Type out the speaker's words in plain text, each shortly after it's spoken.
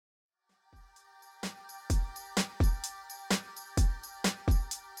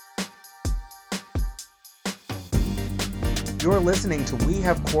You're listening to We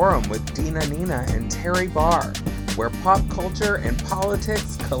Have Quorum with Dina Nina and Terry Barr, where pop culture and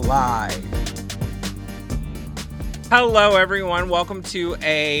politics collide. Hello, everyone. Welcome to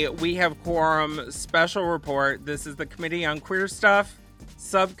a We Have Quorum special report. This is the Committee on Queer Stuff,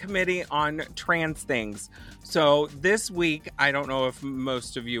 Subcommittee on Trans Things. So this week, I don't know if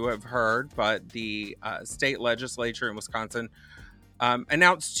most of you have heard, but the state legislature in Wisconsin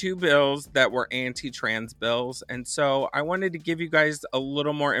announced two bills that were anti-trans bills. And so I wanted to give you guys a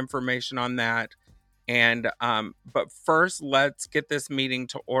little more information on that. And but first, let's get this meeting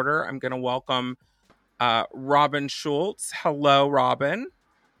to order. I'm going to welcome Robin Schultz. Hello, Robin.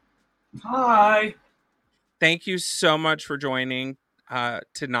 Hi. Thank you so much for joining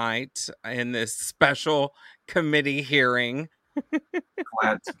tonight in this special committee hearing.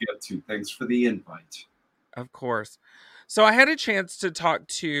 Glad to get to. Thanks for the invite. Of course. So I had a chance to talk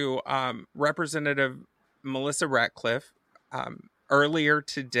to Representative Melissa Ratcliffe earlier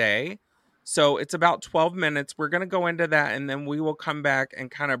today. So it's about 12 minutes. We're going to go into that, and then we will come back and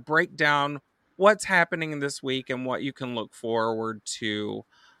kind of break down what's happening this week and what you can look forward to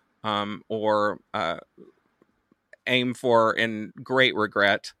or aim for in great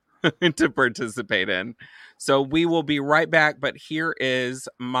regret to participate in. So we will be right back, but here is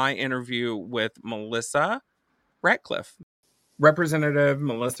my interview with Melissa Ratcliffe. Representative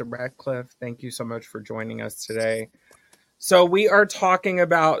Melissa Ratcliffe, thank you so much for joining us today. So we are talking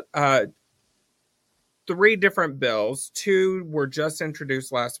about three different bills. Two were just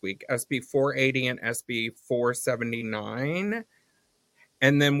introduced last week, SB 480 and SB 479.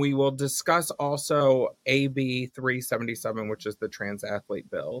 And then we will discuss also AB 377, which is the trans athlete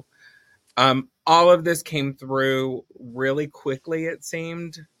bill. All of this came through really quickly, it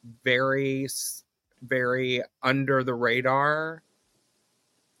seemed. Very under the radar.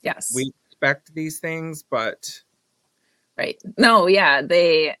 Yes. We expect these things, but... Right. No, yeah.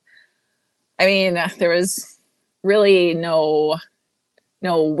 There was really no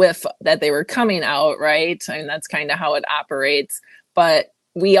whiff that they were coming out, right? I mean, that's kind of how it operates. But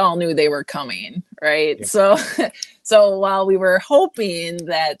we all knew they were coming, right? Yeah. So while we were hoping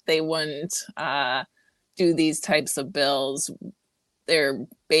that they wouldn't do these types of bills, they're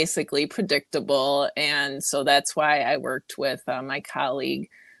basically predictable. And so that's why I worked with my colleague,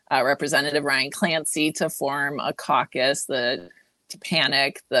 Representative Ryan Clancy, to form a caucus, the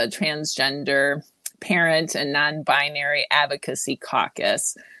TPANIC, the Transgender Parent and Non-Binary Advocacy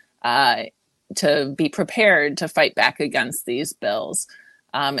Caucus, to be prepared to fight back against these bills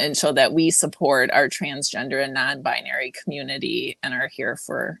and show that we support our transgender and non-binary community and are here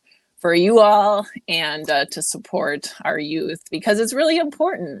for you all and to support our youth, because it's really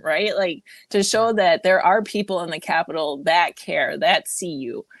important, right? Like, to show that there are people in the Capitol that care, that see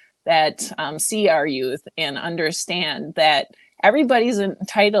you, that see our youth and understand that everybody's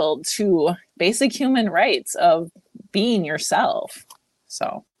entitled to basic human rights of being yourself.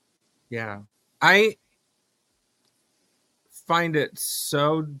 So, yeah, I find it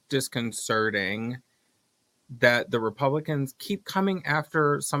so disconcerting that the Republicans keep coming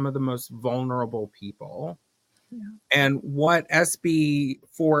after some of the most vulnerable people. Yeah. And what SB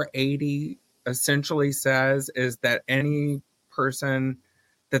 480 essentially says is that any person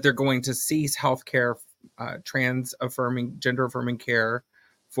that they're going to cease healthcare, trans-affirming, gender-affirming care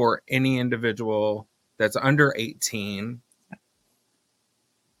for any individual that's under 18.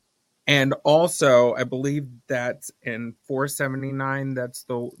 And also, I believe that's in 479, that's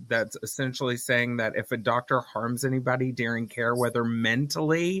essentially saying that if a doctor harms anybody during care, whether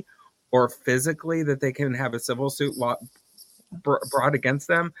mentally or physically, that they can have a civil suit brought against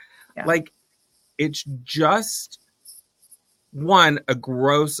them. Yeah. Like, it's just, one, a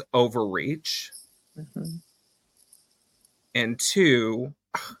gross overreach. Mm-hmm. And two,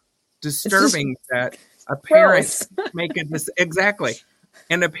 disturbing that a parent make a decision. Exactly.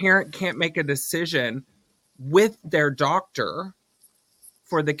 And a parent can't make a decision with their doctor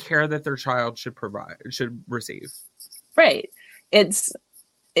for the care that their child should receive. Right. It's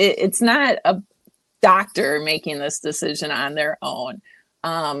not a doctor making this decision on their own.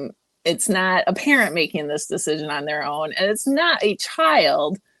 It's not a parent making this decision on their own. And it's not a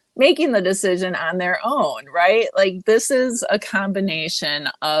child making the decision on their own, right? Like, this is a combination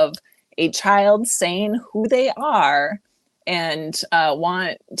of a child saying who they are and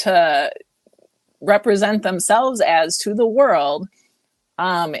want to represent themselves as to the world.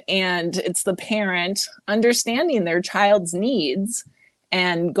 And it's the parent understanding their child's needs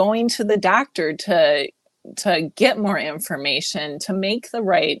and going to the doctor to get more information, to make the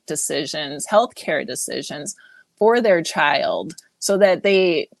right decisions, healthcare decisions for their child so that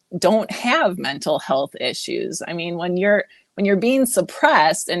they don't have mental health issues. I mean, when you're when you're being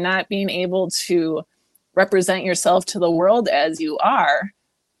suppressed and not being able to represent yourself to the world as you are,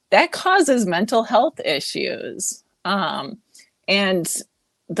 that causes mental health issues. And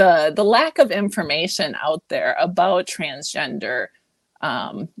the lack of information out there about transgender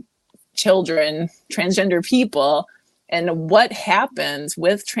children, transgender people, and what happens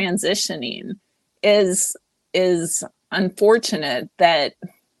with transitioning is unfortunate that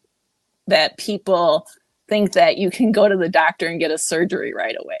people think that you can go to the doctor and get a surgery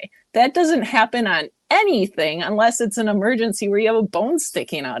right away. That doesn't happen on anything unless it's an emergency where you have a bone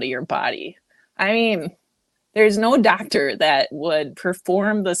sticking out of your body. I mean, there's no doctor that would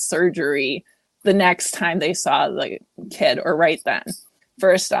perform the surgery the next time they saw the kid or right then.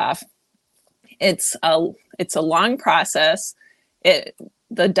 First off, it's a long process.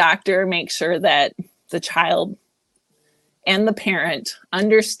 The doctor makes sure that the child and the parent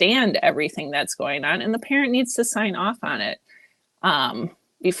understand everything that's going on, and the parent needs to sign off on it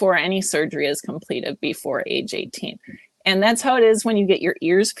before any surgery is completed before age 18. And that's how it is when you get your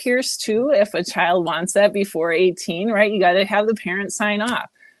ears pierced too. If a child wants that before 18, right, you got to have the parent sign off.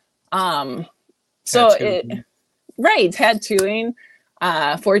 Tattooing.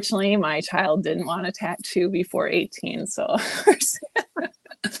 Fortunately, my child didn't want a tattoo before 18, so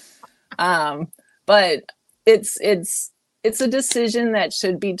but it's a decision that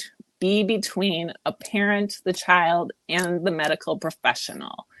should be between a parent, the child, and the medical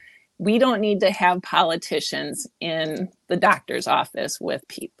professional. We don't need to have politicians in the doctor's office with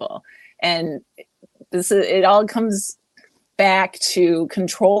people. And it all comes back to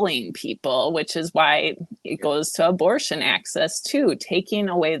controlling people, which is why it goes to abortion access too, taking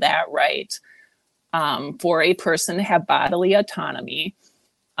away that right for a person to have bodily autonomy.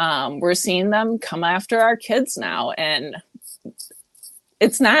 We're seeing them come after our kids now, and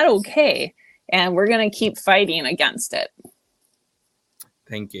it's not okay. And we're going to keep fighting against it.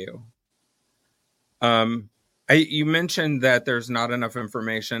 Thank you. You mentioned that there's not enough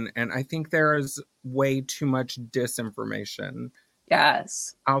information, and I think there is way too much disinformation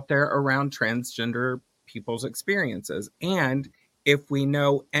out there around transgender people's experiences. And if we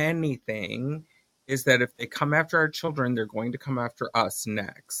know anything, is that if they come after our children, they're going to come after us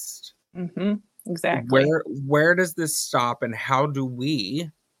next. Mm-hmm. Exactly. Where does this stop, and how do we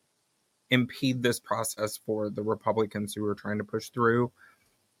impede this process for the Republicans who are trying to push through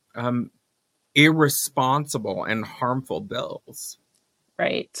irresponsible and harmful bills?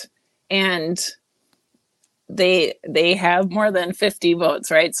 Right. And they have more than 50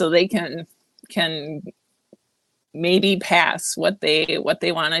 votes, right? So they can maybe pass what they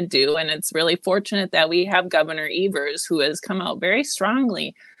want to do. And it's really fortunate that we have Governor Evers, who has come out very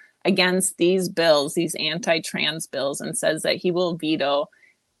strongly against these bills, these anti-trans bills, and says that he will veto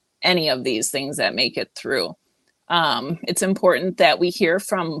any of these things that make it through. It's important that we hear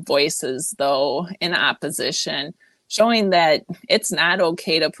from voices, though, in opposition, showing that it's not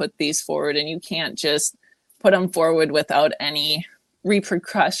okay to put these forward, and you can't just put them forward without any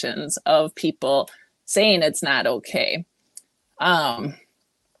repercussions of people saying it's not okay. And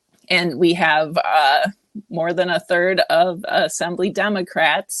we have more than a third of Assembly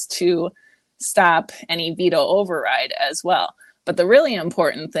Democrats to stop any veto override as well. But the really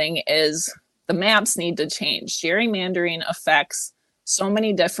important thing is the maps need to change. Gerrymandering affects so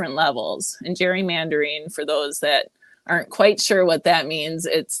many different levels. And gerrymandering, for those that aren't quite sure what that means,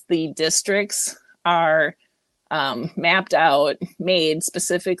 it's the districts are mapped out, made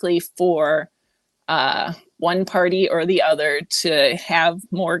specifically for one party or the other to have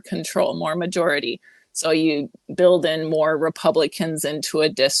more control, more majority. So you build in more Republicans into a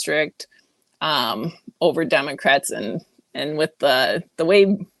district over Democrats, and with the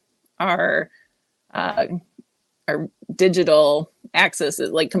way our digital access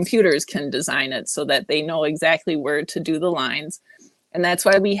is, like computers can design it so that they know exactly where to do the lines. And that's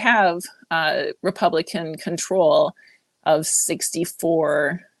why we have Republican control of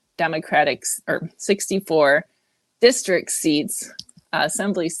 64 64 district seats,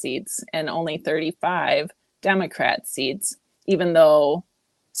 assembly seats, and only 35 Democrat seats, even though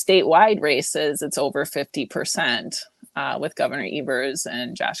statewide races, it's over 50% with Governor Evers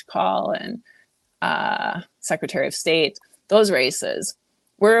and Josh Kaul and Secretary of State. Those races,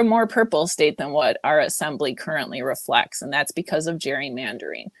 we're a more purple state than what our assembly currently reflects, and that's because of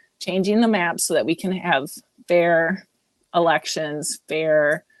gerrymandering. Changing the map so that we can have fair elections,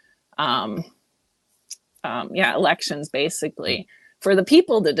 elections basically, for the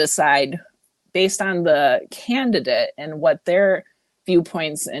people to decide based on the candidate and what their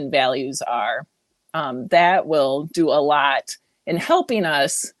viewpoints and values are. That will do a lot in helping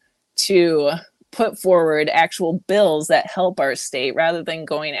us to put forward actual bills that help our state rather than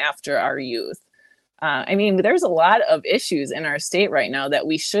going after our youth. I mean, there's a lot of issues in our state right now that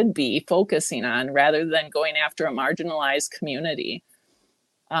we should be focusing on rather than going after a marginalized community.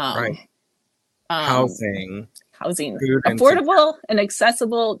 Right. Housing, food affordable and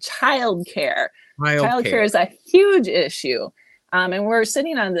accessible childcare. Childcare is a huge issue. And we're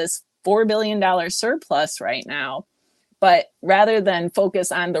sitting on this $4 billion surplus right now. But rather than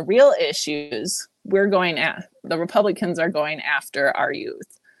focus on the real issues, the Republicans are going after our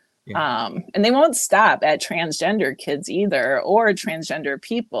youth. Yeah. And they won't stop at transgender kids either, or transgender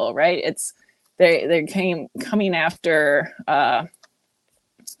people, right? They're coming after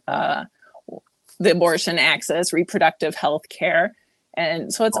the abortion access, reproductive health care.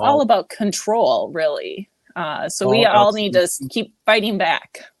 And so it's all about control, really. So we all need to keep fighting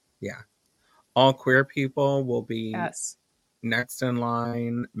back. Yeah. All queer people will be next in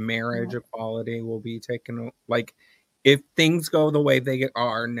line. Marriage equality will be taken. Like, if things go the way they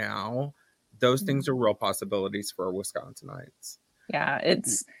are now, those things are real possibilities for Wisconsinites. Yeah,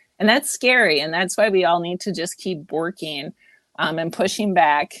 and that's scary. And that's why we all need to just keep working and pushing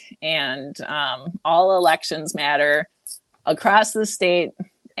back. And all elections matter across the state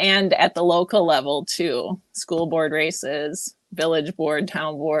and at the local level too. School board races, village board,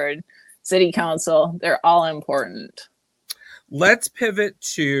 town board, city council, they're all important. Let's pivot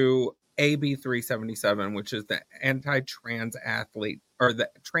to AB 377, which is the anti-trans athlete or the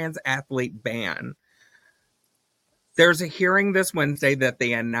trans athlete ban. There's a hearing this Wednesday that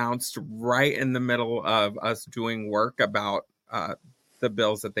they announced right in the middle of us doing work about the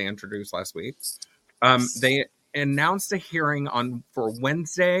bills that they introduced last week. They announced a hearing for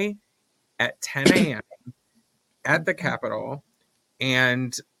Wednesday at 10 a.m. at the Capitol.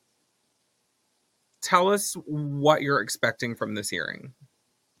 And tell us what you're expecting from this hearing.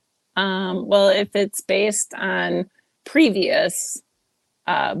 Well, if it's based on previous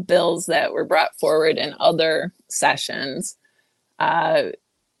bills that were brought forward in other sessions, there'll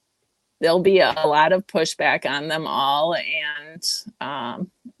be a lot of pushback on them all, and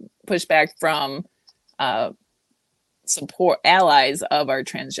pushback from support allies of our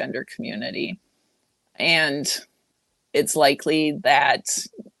transgender community. And it's likely that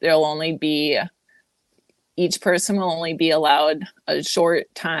each person will only be allowed a short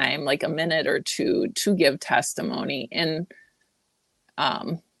time, like a minute or two, to give testimony in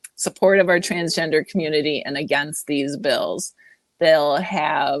support of our transgender community and against these bills. They'll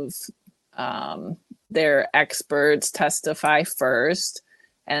have their experts testify first,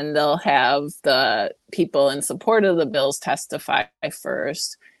 and they'll have the people in support of the bills testify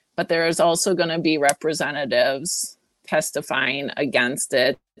first. But there is also going to be representatives testifying against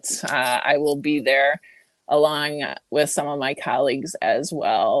it. I will be there along with some of my colleagues as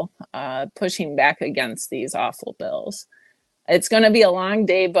well, pushing back against these awful bills. It's going to be a long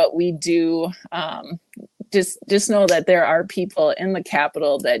day, but we do just know that there are people in the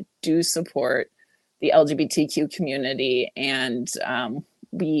Capitol that do support the LGBTQ community, and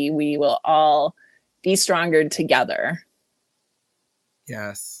we will all be stronger together.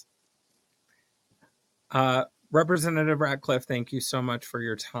 Yes. Representative Ratcliffe, thank you so much for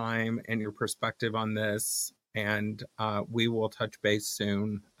your time and your perspective on this. And we will touch base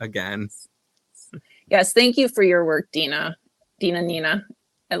soon again. Yes, thank you for your work, Nina.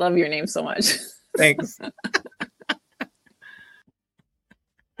 I love your name so much. Thanks.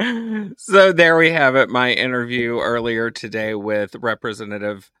 So there we have it, my interview earlier today with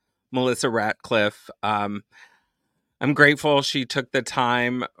Representative Melissa Ratcliffe. I'm grateful she took the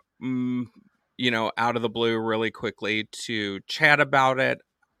time, out of the blue really quickly to chat about it.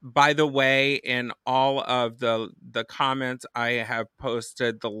 By the way, in all of the comments, I have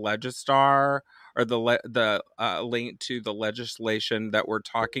posted the Legistar, or the link to the legislation that we're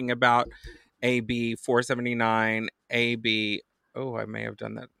talking about, AB 479, AB. Oh, I may have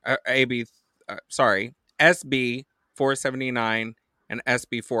done that. SB 479 and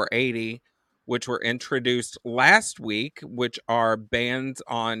SB 480, which were introduced last week, which are bans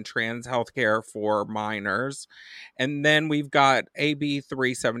on trans healthcare for minors. And then we've got AB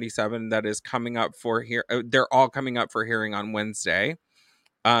 377 that is coming up for here. They're all coming up for hearing on Wednesday.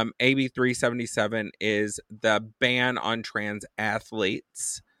 AB 377 is the ban on trans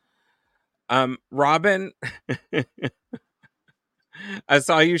athletes. Robin, I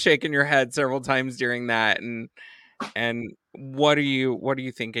saw you shaking your head several times during that, and what are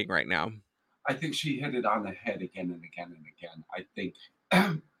you thinking right now? I think she hit it on the head again and again and again.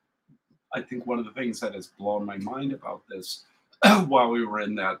 I think one of the things that has blown my mind about this, while we were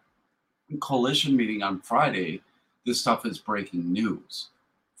in that coalition meeting on Friday, this stuff is breaking news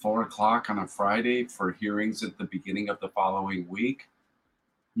 4 o'clock on a Friday for hearings at the beginning of the following week.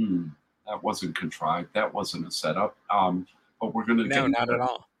 That wasn't contrived. That wasn't a setup. But we're going to No, not at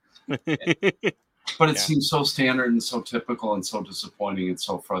all. But it seems so standard and so typical and so disappointing and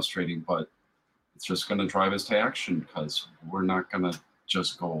so frustrating. But it's just going to drive us to action because we're not going to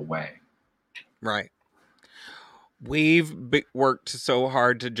just go away. Right. We've worked so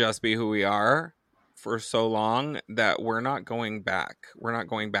hard to just be who we are for so long that we're not going back. We're not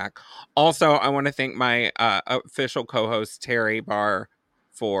going back. Also, I want to thank my official co-host, Terry Barr,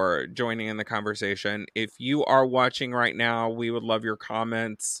 for joining in the conversation. If you are watching right now, we would love your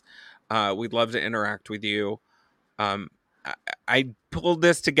comments. We'd love to interact with you. I pulled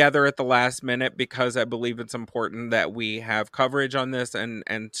this together at the last minute because I believe it's important that we have coverage on this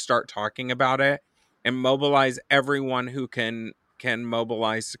and start talking about it and mobilize everyone who can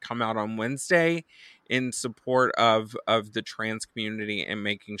mobilize to come out on Wednesday in support of the trans community and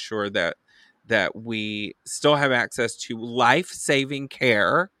making sure that we still have access to life-saving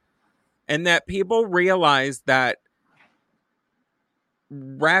care and that people realize that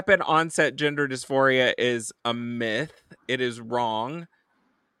rapid onset gender dysphoria is a myth. It is wrong.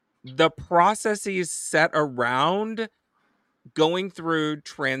 The processes set around going through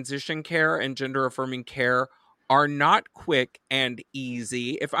transition care and gender affirming care are not quick and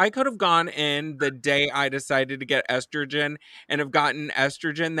easy. If I could have gone in the day I decided to get estrogen and have gotten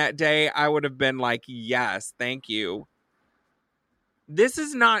estrogen that day, I would have been like, yes, thank you. This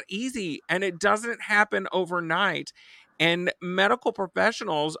is not easy and it doesn't happen overnight. And medical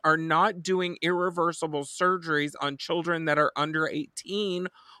professionals are not doing irreversible surgeries on children that are under 18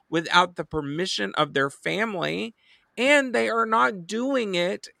 without the permission of their family. And they are not doing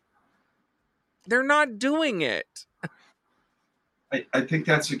it. They're not doing it. I think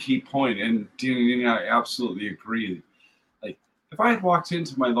that's a key point. And Dean and I absolutely agree. Like, if I had walked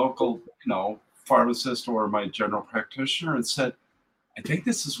into my local, pharmacist or my general practitioner and said, I think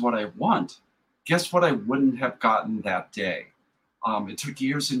this is what I want, guess what I wouldn't have gotten that day? It took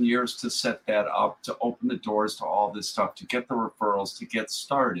years and years to set that up, to open the doors to all this stuff, to get the referrals, to get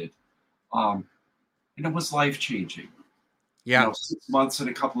started. And it was life-changing. Yeah. 6 months and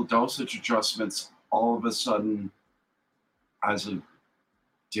a couple of dosage adjustments, all of a sudden, as a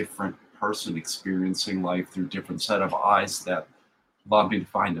different person experiencing life through a different set of eyes that allowed me to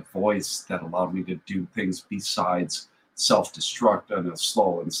find a voice, that allowed me to do things besides self-destruct on a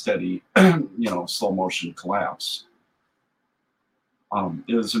slow and steady, slow motion collapse.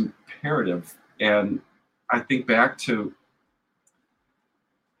 It was imperative. And I think back to,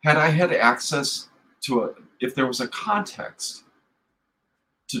 had I had access to if there was a context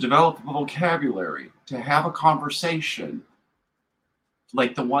to develop a vocabulary, to have a conversation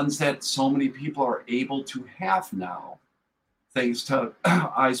like the ones that so many people are able to have now, thanks to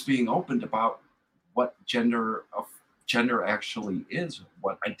eyes being opened about what gender actually is,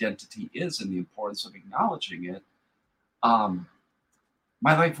 what identity is, and the importance of acknowledging it,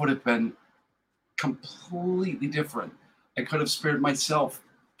 my life would have been completely different. I could have spared myself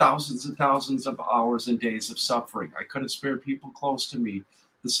thousands and thousands of hours and days of suffering. I could have spared people close to me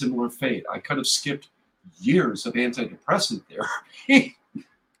the similar fate. I could have skipped years of antidepressant therapy.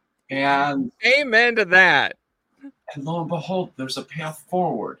 And amen to that. And lo and behold, there's a path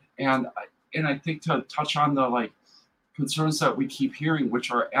forward. And I think to touch on the concerns that we keep hearing, which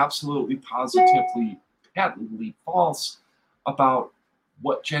are absolutely positively, patently false about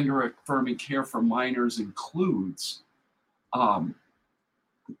what gender affirming care for minors includes.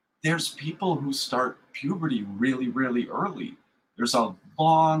 There's people who start puberty really, really early. There's a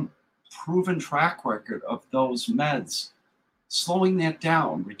long, proven track record of those meds slowing that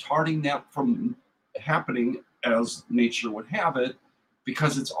down, retarding that from happening as nature would have it,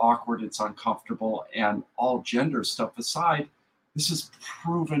 because it's awkward, it's uncomfortable, and all gender stuff aside, this is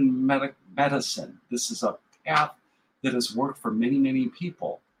proven medicine. This is a path that has worked for many, many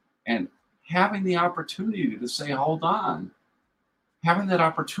people. And having the opportunity to say, hold on, having that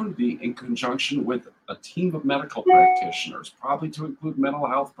opportunity in conjunction with a team of medical practitioners, probably to include mental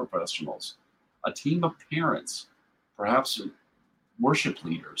health professionals, a team of parents, perhaps worship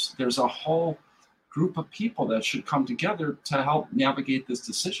leaders. There's a whole group of people that should come together to help navigate this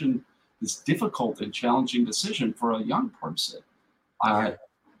decision, this difficult and challenging decision for a young person.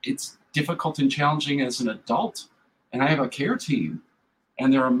 It's difficult and challenging as an adult, and I have a care team,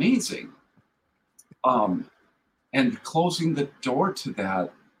 and they're amazing. And closing the door to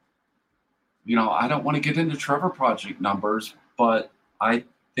that, I don't want to get into Trevor Project numbers, but I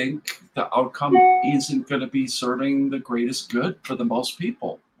think the outcome isn't going to be serving the greatest good for the most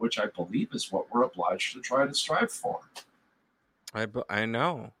people, which I believe is what we're obliged to try to strive for. I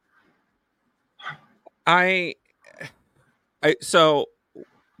know. I so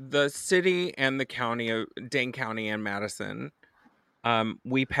the city and the county of Dane County and Madison,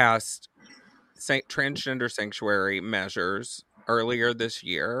 we passed transgender sanctuary measures earlier this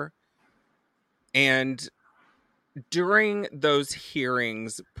year, and during those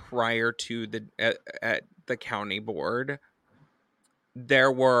hearings prior to at the county board,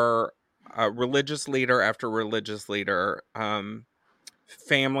 there were religious leader after religious leader,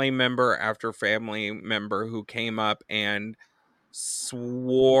 family member after family member who came up and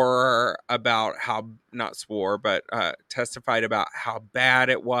swore about how not swore but testified about how bad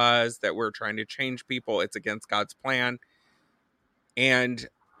it was that we're trying to change people, it's against God's plan. And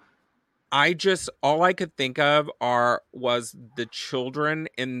I just all I could think of was the children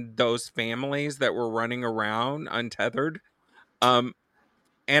in those families that were running around untethered. um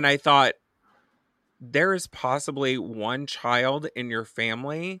and I thought, there is possibly one child in your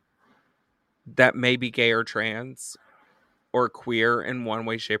family that may be gay or trans or queer in one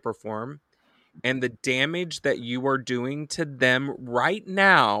way, shape, or form. And the damage that you are doing to them right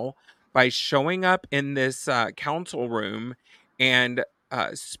now by showing up in this council room and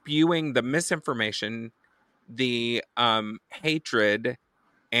spewing the misinformation, the hatred,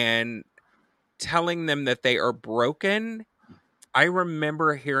 and telling them that they are broken. I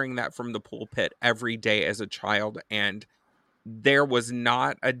remember hearing that from the pulpit every day as a child, and there was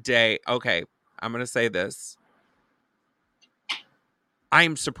not a day. Okay, I'm going to say this.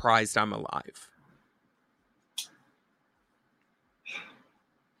 I'm surprised I'm alive.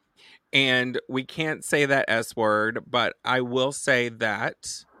 And we can't say that S word, but I will say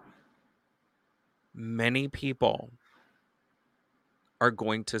that many people are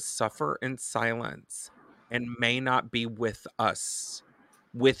going to suffer in silence and may not be with us,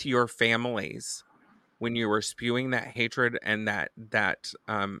 with your families, when you are spewing that hatred and that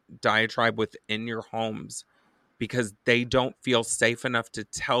diatribe within your homes, because they don't feel safe enough to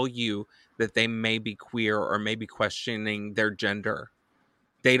tell you that they may be queer or maybe questioning their gender.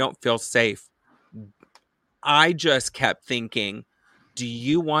 They don't feel safe. I just kept thinking, do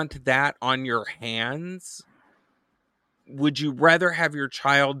you want that on your hands? Would you rather have your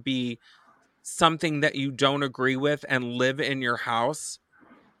child be something that you don't agree with and live in your house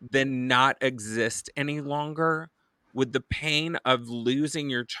than not exist any longer? Would the pain of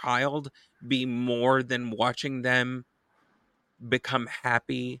losing your child be more than watching them become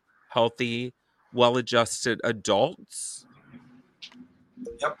happy, healthy, well-adjusted adults?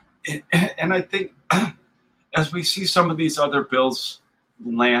 Yep. And I think as we see some of these other bills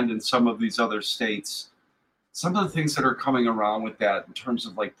land in some of these other states, some of the things that are coming around with that in terms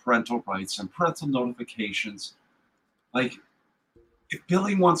of like parental rights and parental notifications, like if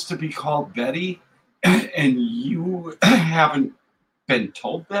Billy wants to be called Betty and you haven't been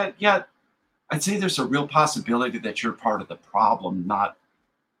told that yet, I'd say there's a real possibility that you're part of the problem, not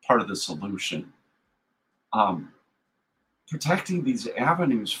part of the solution. Um, Protecting these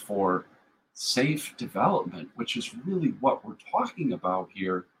avenues for safe development, which is really what we're talking about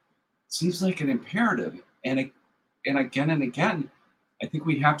here, seems like an imperative. And again and again, I think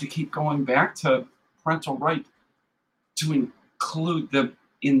we have to keep going back to parental right to include them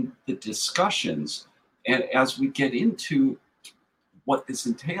in the discussions. And as we get into what this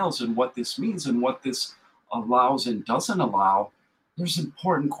entails and what this means and what this allows and doesn't allow, there's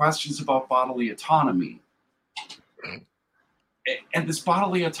important questions about bodily autonomy. And this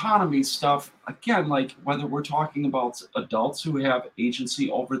bodily autonomy stuff, again, like whether we're talking about adults who have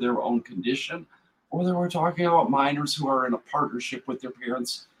agency over their own condition, or whether we're talking about minors who are in a partnership with their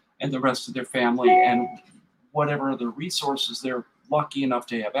parents and the rest of their family and whatever other resources they're lucky enough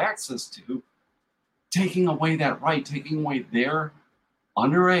to have access to, taking away that right, taking away their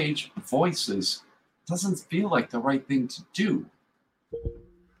underage voices doesn't feel like the right thing to do.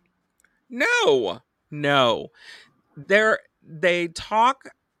 No. They talk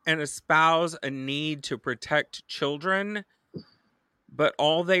and espouse a need to protect children, but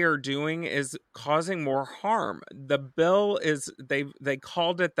all they are doing is causing more harm. The bill is they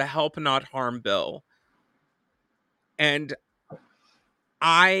called it the Help Not Harm bill. And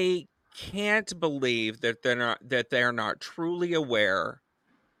I can't believe that they're not truly aware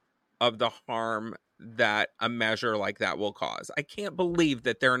of the harm that a measure like that will cause. I can't believe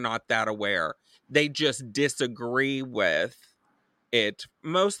that they're not that aware. They just disagree with it,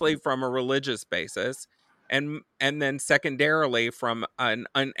 mostly from a religious basis, and then secondarily from an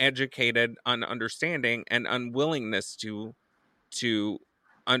uneducated understanding and unwillingness to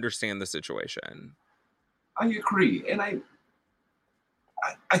understand the situation. I agree. And I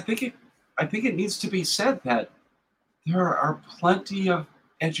think it needs to be said that There are plenty of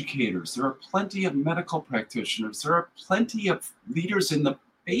educators, there are plenty of medical practitioners, there are plenty of leaders in the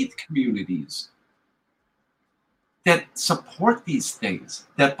faith communities that support these things,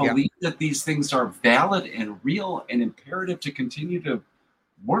 that Yeah. believe that these things are valid and real and imperative to continue to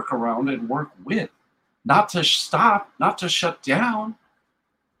work around and work with, not to stop, not to shut down.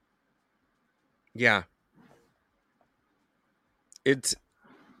 Yeah. It's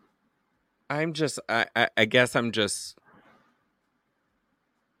I guess I'm just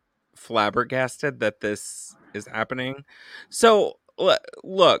flabbergasted that this is happening. So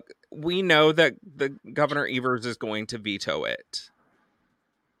look, we know that the Governor Evers is going to veto it.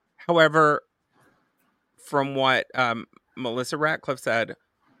 However, from what Melissa Ratcliffe said,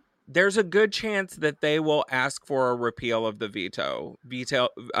 there's a good chance that they will ask for a repeal of the veto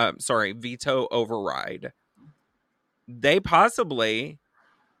override. They possibly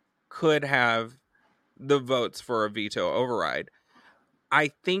could have the votes for a veto override.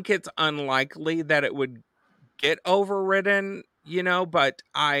 I think it's unlikely that it would get overridden, but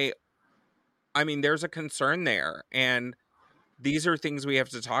I mean there's a concern there, and these are things we have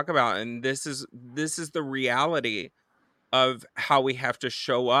to talk about, and this is the reality of how we have to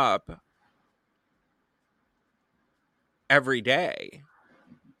show up every day.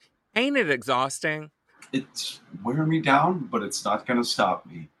 Ain't it exhausting? It's wearing me down, but it's not going to stop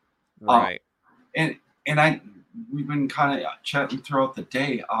me. Um, Right. and we've been kind of chatting throughout the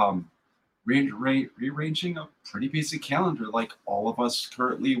day, rearranging a pretty basic calendar like all of us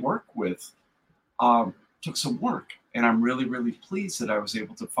currently work with. Took some work, and I'm really, really pleased that I was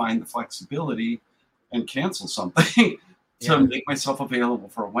able to find the flexibility and cancel something to Yeah. make myself available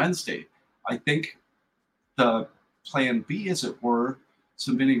for Wednesday. I think the plan B, as it were,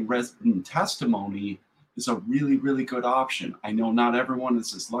 submitting resident testimony is a really, really good option. I know not everyone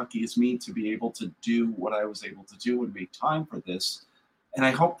is as lucky as me to be able to do what I was able to do and make time for this. And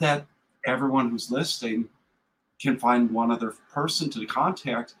I hope that everyone who's listening can find one other person to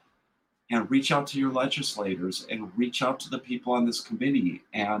contact and reach out to your legislators and reach out to the people on this committee.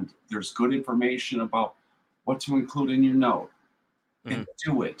 And there's good information about what to include in your note, Mhm. and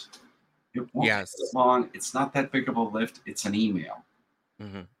do it. It won't take that Yes. long. It's not that big of a lift. It's an email.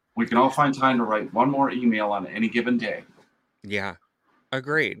 Hmm. We can all find time to write one more email on any given day. Yeah.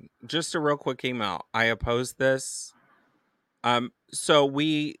 Agreed. Just a real quick email. I oppose this. So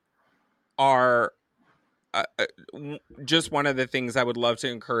we are just one of the things I would love to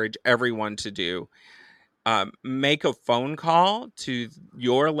encourage everyone to do. Make a phone call to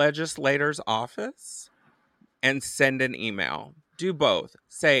your legislator's office and send an email. Do both.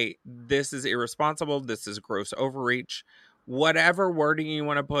 Say, this is irresponsible. This is gross overreach. Whatever wording you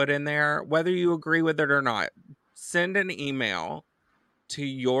want to put in there, whether you agree with it or not, send an email to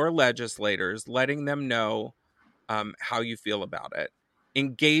your legislators letting them know how you feel about it.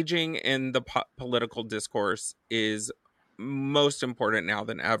 Engaging in the political discourse is most important now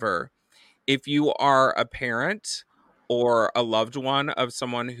than ever. If you are a parent or a loved one of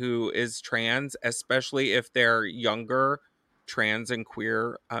someone who is trans, especially if they're younger trans and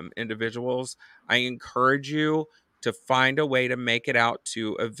queer individuals, I encourage you to find a way to make it out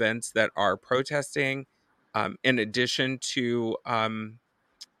to events that are protesting, um, in addition to um,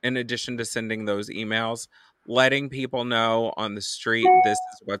 in addition to sending those emails, letting people know on the street this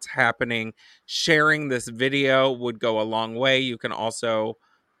is what's happening. Sharing this video would go a long way. You can also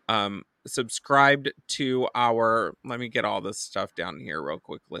subscribe to our, let me get all this stuff down here real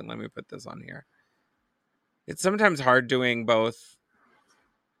quickly. Let me put this on here. It's sometimes hard doing both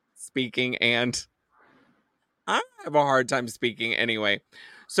speaking and I have a hard time speaking anyway.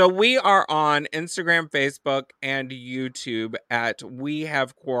 So we are on Instagram, Facebook, and YouTube at We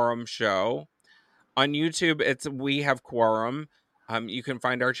Have Quorum Show. On YouTube, it's We Have Quorum. You can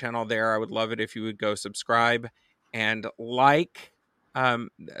find our channel there. I would love it if you would go subscribe and like.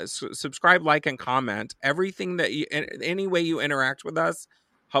 Subscribe, like, and comment. Everything that any way you interact with us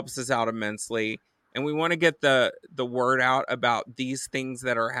helps us out immensely. And we want to get the word out about these things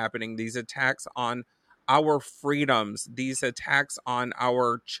that are happening, these attacks on our freedoms, these attacks on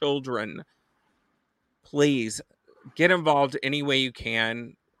our children. Please get involved any way you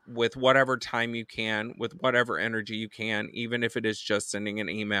can, with whatever time you can, with whatever energy you can, even if it is just sending an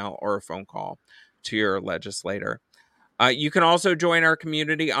email or a phone call to your legislator. You can also join our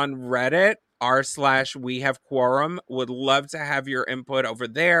community on Reddit, r/ We Have Quorum. Would love to have your input over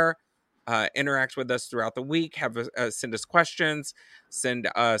there. Interact with us throughout the week. Send us questions. Send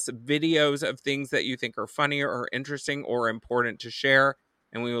us videos of things that you think are funny or interesting or important to share.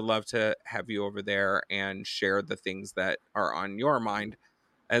 And we would love to have you over there and share the things that are on your mind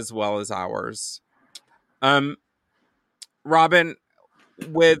as well as ours. Um, Robin,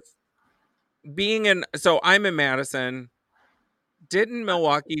 with being in, so I'm in Madison. Didn't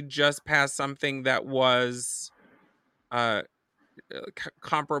Milwaukee just pass something that was uh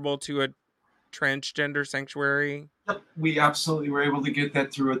comparable to a transgender sanctuary? Yep, we absolutely were able to get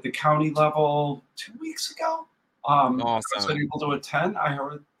that through at the county level 2 weeks ago. I was Awesome. able to attend. I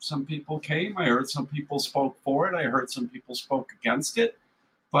heard some people came. I heard some people spoke for it. I heard some people spoke against it.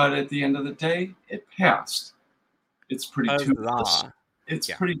 But at the end of the day, it passed. It's pretty toothless. Huzzah. It's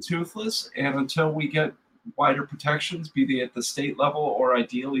Yeah. pretty toothless. And until we get wider protections, be they at the state level or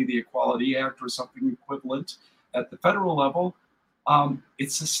ideally the Equality Act or something equivalent at the federal level,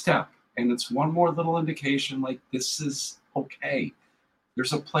 it's a step. And it's one more little indication like this is okay.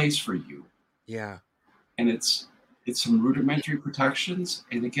 There's a place for you. Yeah. And it's some rudimentary protections.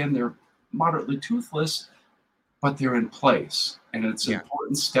 And again, they're moderately toothless, but they're in place. And it's an Yeah.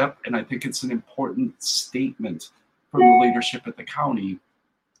 important step. And I think it's an important statement from the leadership at the county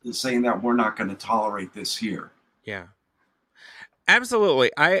saying that we're not going to tolerate this here. Yeah.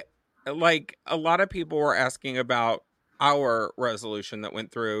 Absolutely. I like a lot of people were asking about our resolution that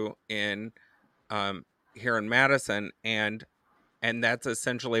went through in um here in Madison, and that's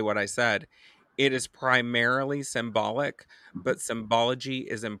essentially what I said. It is primarily symbolic, but symbology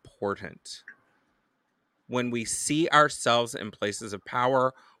is important. When we see ourselves in places of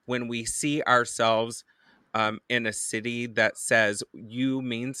power, when we see ourselves in a city that says you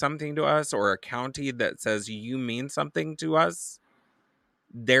mean something to us, or a county that says you mean something to us,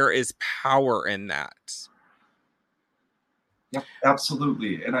 there is power in that. Yep,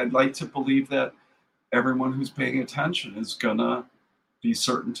 absolutely. And I'd like to believe that everyone who's paying attention is going to be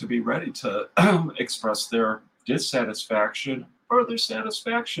certain to be ready to express their dissatisfaction or their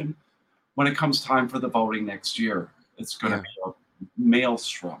satisfaction when it comes time for the voting next year. It's going to Yeah. be a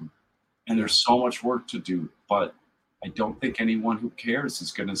maelstrom, and there's so much work to do. But I don't think anyone who cares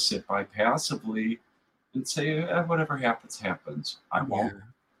is going to sit by passively and say, whatever happens, happens. I Yeah. won't.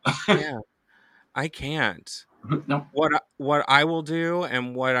 Yeah. I can't. No. What I will do,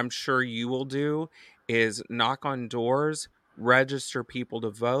 and what I'm sure you will do, is knock on doors, register people to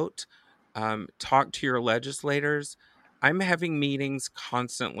vote, talk to your legislators. I'm having meetings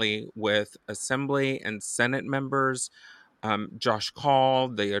constantly with Assembly and Senate members, Josh Call,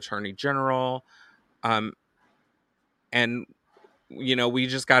 the Attorney General, um, and we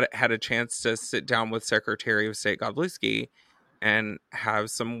just had a chance to sit down with Secretary of State Godlewski and have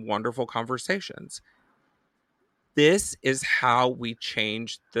some wonderful conversations. This is how we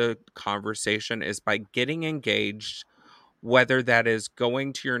change the conversation, is by getting engaged, whether that is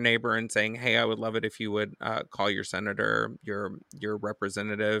going to your neighbor and saying, hey, I would love it if you would call your senator, your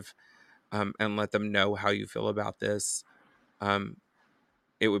representative, and let them know how you feel about this.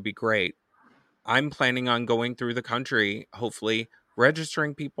 It would be great. I'm planning on going through the country, hopefully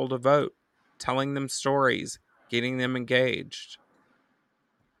registering people to vote, telling them stories, getting them engaged.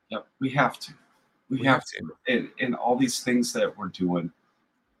 Yep, we have to. We We have have to. to. And all these things that we're doing,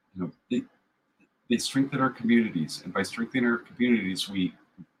 they strengthen our communities. And by strengthening our communities, we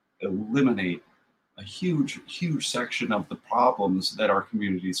eliminate a huge section of the problems that our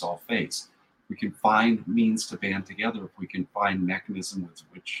communities all face. We can find means to band together, if we can find mechanisms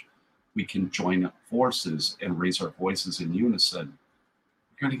with which we can join up forces and raise our voices in unison,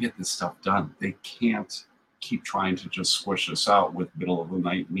 we're going to get this stuff done. They can't keep trying to just squish us out with middle of the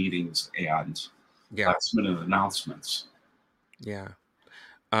night meetings and Yeah. last minute announcements. Yeah.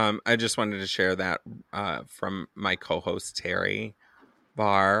 I just wanted to share that from my co-host Terry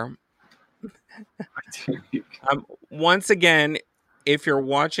Barr. Once again, if you're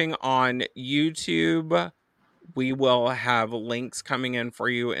watching on YouTube, we will have links coming in for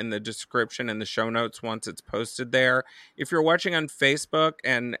you in the description and the show notes once it's posted there. If you're watching on Facebook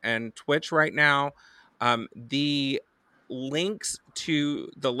and Twitch right now, the links to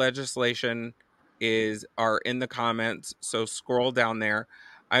the legislation are in the comments, so scroll down there.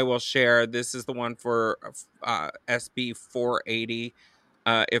 I will share. This is the one for SB 480.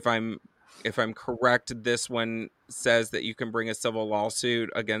 If I'm correct, this one says that you can bring a civil lawsuit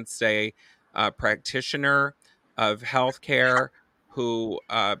against a practitioner of healthcare who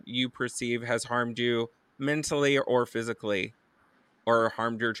you perceive has harmed you mentally or physically, or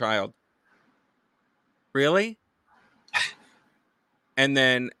harmed your child. Really? And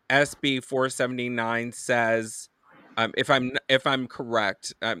then SB 479 says, if I'm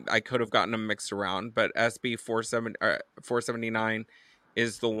correct, I could have gotten them mixed around, but SB 479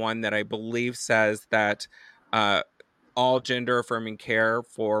 is the one that I believe says that all gender affirming care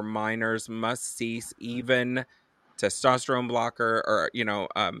for minors must cease, even testosterone blocker, or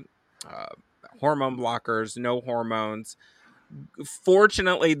uh, hormone blockers, no hormones.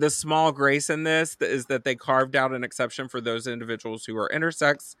 Fortunately, the small grace in this is that they carved out an exception for those individuals who are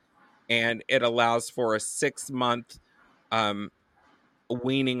intersex, and it allows for a 6-month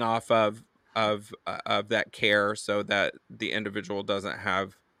weaning off of that care, so that the individual doesn't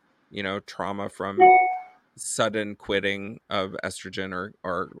have, trauma from sudden quitting of estrogen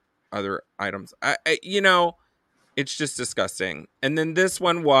or other items. It's just disgusting. And then this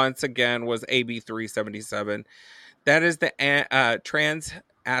one, once again, was AB 377. That is the trans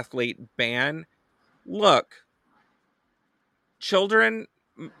athlete ban. Look, children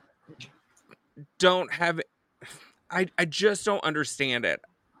don't have. I just don't understand it.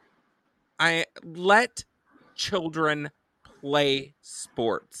 I let children play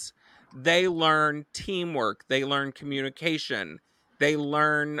sports. They learn teamwork. They learn communication. They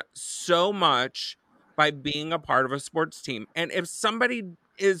learn so much by being a part of a sports team. And if somebody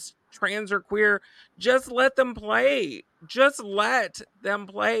is trans or queer, just let them play. Just let them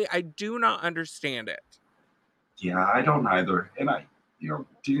play. I do not understand it. Yeah, I don't either. And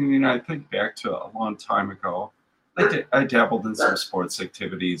I think back to a long time ago. I dabbled in some sports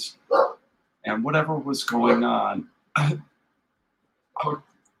activities, and whatever was going on,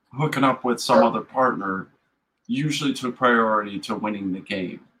 hooking up with some other partner usually took priority to winning the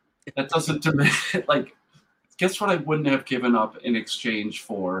game. That doesn't diminish. Like, guess what? I wouldn't have given up in exchange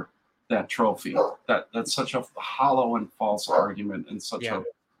for that trophy. That's such a hollow and false argument, and such a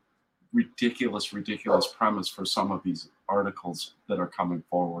ridiculous premise for some of these articles that are coming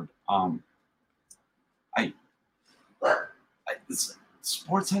forward.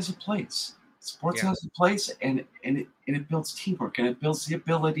 Sports has a place. Sports has a place, and it builds teamwork, and it builds the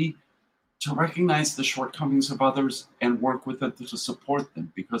ability to recognize the shortcomings of others and work with them to support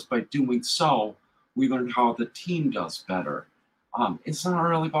them. Because by doing so, we learn how the team does better. It's not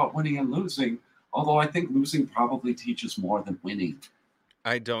really about winning and losing, although I think losing probably teaches more than winning.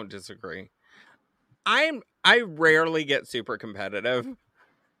 I don't disagree. I rarely get super competitive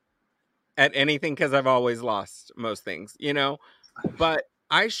at anything because I've always lost most things, but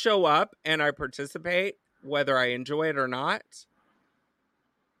I show up and I participate whether I enjoy it or not.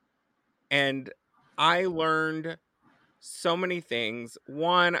 And I learned so many things.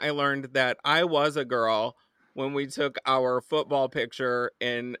 One, I learned that I was a girl when we took our football picture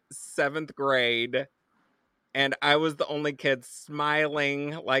in 7th grade, and I was the only kid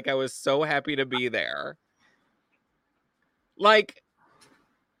smiling like I was so happy to be there. Like,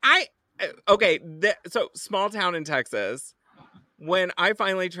 so small town in Texas. When I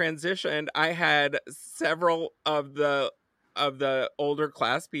finally transitioned, I had several of the older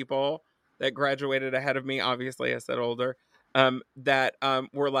class people that graduated ahead of me. Obviously, I said older. That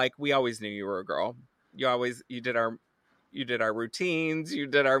were like, we always knew you were a girl. You did our routines. You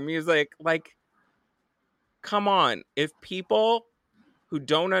did our music. Like, come on. If people who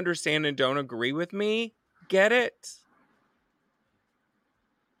don't understand and don't agree with me get it,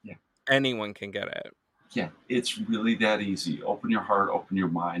 anyone can get it. Yeah, it's really that easy. Open your heart, open your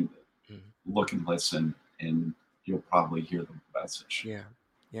mind, look and listen, and you'll probably hear the message.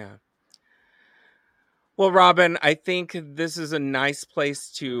 Yeah. Well, Robin, I think this is a nice place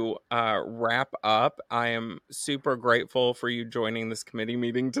to wrap up. I am super grateful for you joining this committee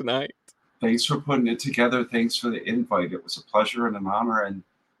meeting tonight. Thanks for putting it together. Thanks for the invite. It was a pleasure and an honor, and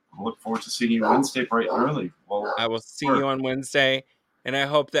I look forward to seeing you Wednesday bright and early. Well, I will see you on Wednesday, and I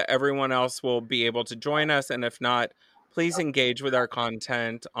hope that everyone else will be able to join us. And if not, please engage with our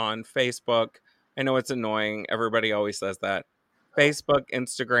content on Facebook. I know it's annoying. Everybody always says that. Facebook,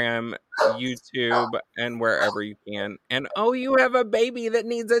 Instagram, YouTube, and wherever you can. And you have a baby that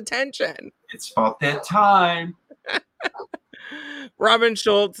needs attention. It's about that time. Robin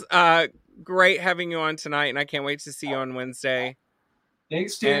Schultz, great having you on tonight, and I can't wait to see you on Wednesday.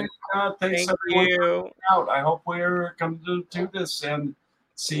 Thanks, Dan. Thanks, thank you. Out. I hope we're going to do this and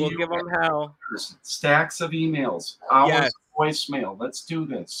see we'll you. Give them hell. Stacks of emails, hours of voicemail. Let's do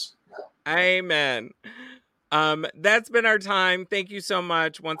this. Amen. That's been our time. Thank you so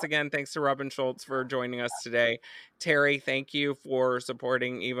much. Once again, thanks to Robin Schultz for joining us today. Terry, thank you for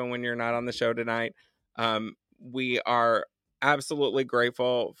supporting even when you're not on the show tonight. We are absolutely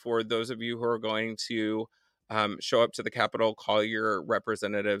grateful for those of you who are going to show up to the Capitol, call your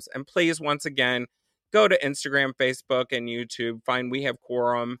representatives, and please, once again, go to Instagram, Facebook, and YouTube. Find We Have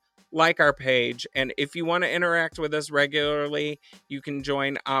Quorum. Like our page, and if you want to interact with us regularly, you can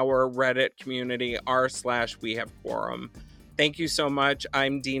join our Reddit community, r/We Have Quorum. Thank you so much.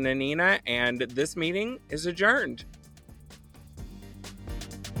 I'm Dina Nina, and this meeting is adjourned.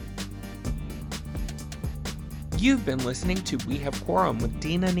 You've been listening to We Have Quorum with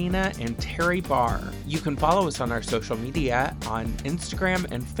Dina Nina and Terry Barr. You can follow us on our social media on Instagram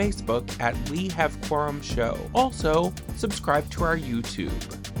and Facebook at We Have Quorum Show. Also, subscribe to our YouTube.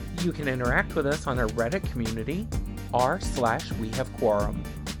 You can interact with us on our Reddit community, r/We Have Quorum.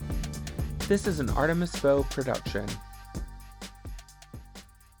 This is an Artemis Foe production.